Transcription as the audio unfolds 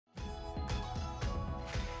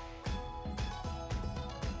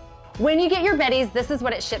When you get your beddies, this is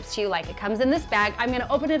what it ships to you like. It comes in this bag. I'm gonna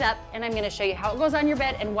open it up and I'm gonna show you how it goes on your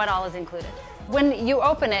bed and what all is included. When you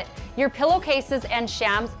open it, your pillowcases and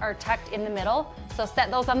shams are tucked in the middle, so set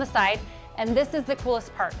those on the side. And this is the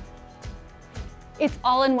coolest part. It's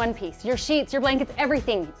all in one piece. Your sheets, your blankets,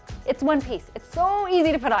 everything. It's one piece. It's so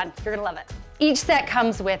easy to put on. You're gonna love it. Each set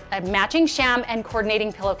comes with a matching sham and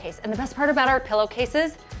coordinating pillowcase. And the best part about our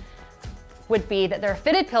pillowcases would be that they're a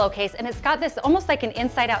fitted pillowcase, and it's got this almost like an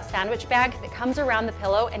inside out sandwich bag that comes around the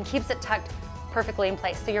pillow and keeps it tucked perfectly in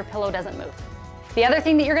place so your pillow doesn't move. The other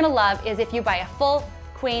thing that you're gonna love is if you buy a full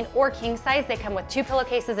queen or king size, they come with 2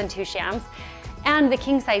 pillowcases and 2 shams. And the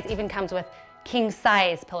king size even comes with king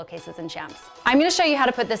size pillowcases and shams. I'm gonna show you how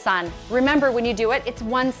to put this on. Remember, when you do it, it's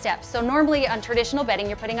one step. So normally on traditional bedding,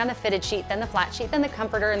 you're putting on the fitted sheet, then the flat sheet, then the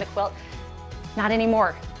comforter and the quilt. Not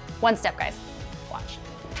anymore. One step, guys. Watch.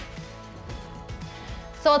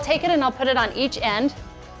 So I'll take it and I'll put it on each end.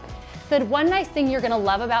 The one nice thing you're gonna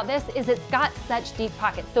love about this is it's got such deep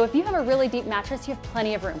pockets. So if you have a really deep mattress, you have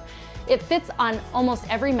plenty of room. It fits on almost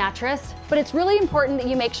every mattress, but it's really important that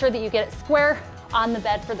you make sure that you get it square on the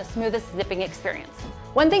bed for the smoothest zipping experience.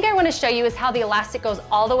 One thing I want to show you is how the elastic goes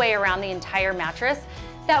all the way around the entire mattress.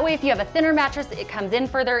 That way, if you have a thinner mattress, it comes in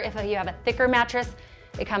further. If you have a thicker mattress,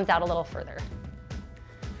 it comes out a little further.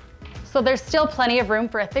 So there's still plenty of room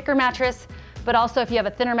for a thicker mattress, but also if you have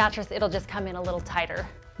a thinner mattress, it'll just come in a little tighter.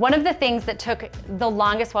 One of the things that took the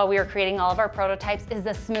longest while we were creating all of our prototypes is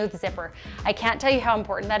the smooth zipper. I can't tell you how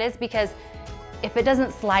important that is because if it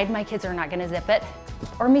doesn't slide, my kids are not gonna zip it.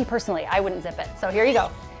 Or me personally, I wouldn't zip it. So here you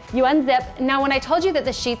go. You unzip. Now, when I told you that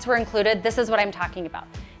the sheets were included, this is what I'm talking about.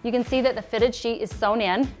 You can see that the fitted sheet is sewn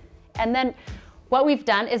in. And then what we've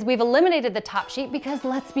done is we've eliminated the top sheet because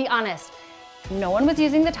let's be honest, no one was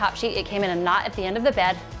using the top sheet. It came in a knot at the end of the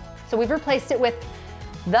bed. So we've replaced it with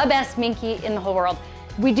the best minky in the whole world.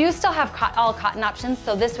 We do still have all cotton options.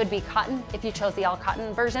 So this would be cotton if you chose the all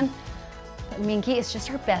cotton version. But minky is just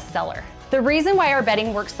our best seller. The reason why our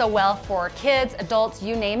bedding works so well for kids, adults,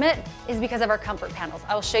 you name it, is because of our comfort panels.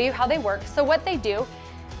 I will show you how they work. So what they do,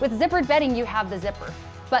 with zippered bedding, you have the zipper,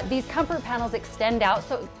 but these comfort panels extend out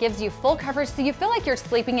so it gives you full coverage so you feel like you're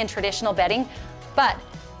sleeping in traditional bedding, but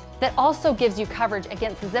that also gives you coverage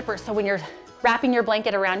against the zipper. So when you're wrapping your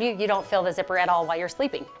blanket around you, you don't feel the zipper at all while you're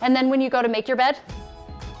sleeping. And then when you go to make your bed,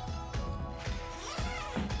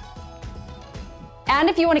 and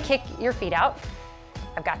if you want to kick your feet out,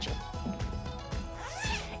 I've got you.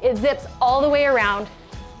 It zips all the way around,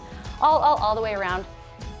 all the way around,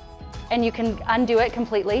 and you can undo it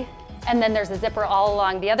completely. And then there's a zipper all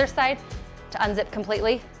along the other side to unzip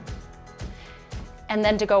completely. And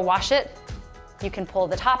then to go wash it, you can pull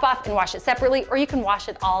the top off and wash it separately, or you can wash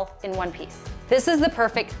it all in one piece. This is the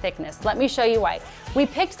perfect thickness. Let me show you why. We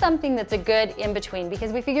picked something that's a good in-between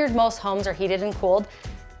because we figured most homes are heated and cooled.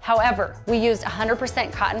 However, we used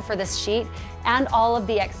 100% cotton for this sheet and all of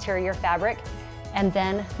the exterior fabric. And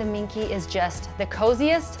then the minky is just the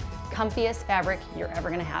coziest, comfiest fabric you're ever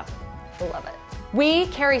gonna have. I love it. We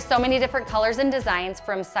carry so many different colors and designs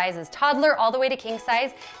from sizes toddler all the way to king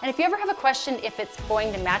size. And if you ever have a question if it's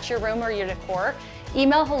going to match your room or your decor,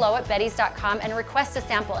 email hello@beddys.com and request a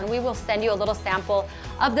sample, and we will send you a little sample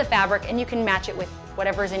of the fabric and you can match it with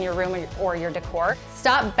whatever's in your room or your decor.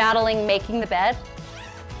 Stop battling making the bed.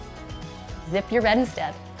 Zip your bed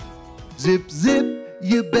instead. Zip, zip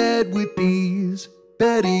your bed with these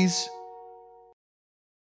Beddies.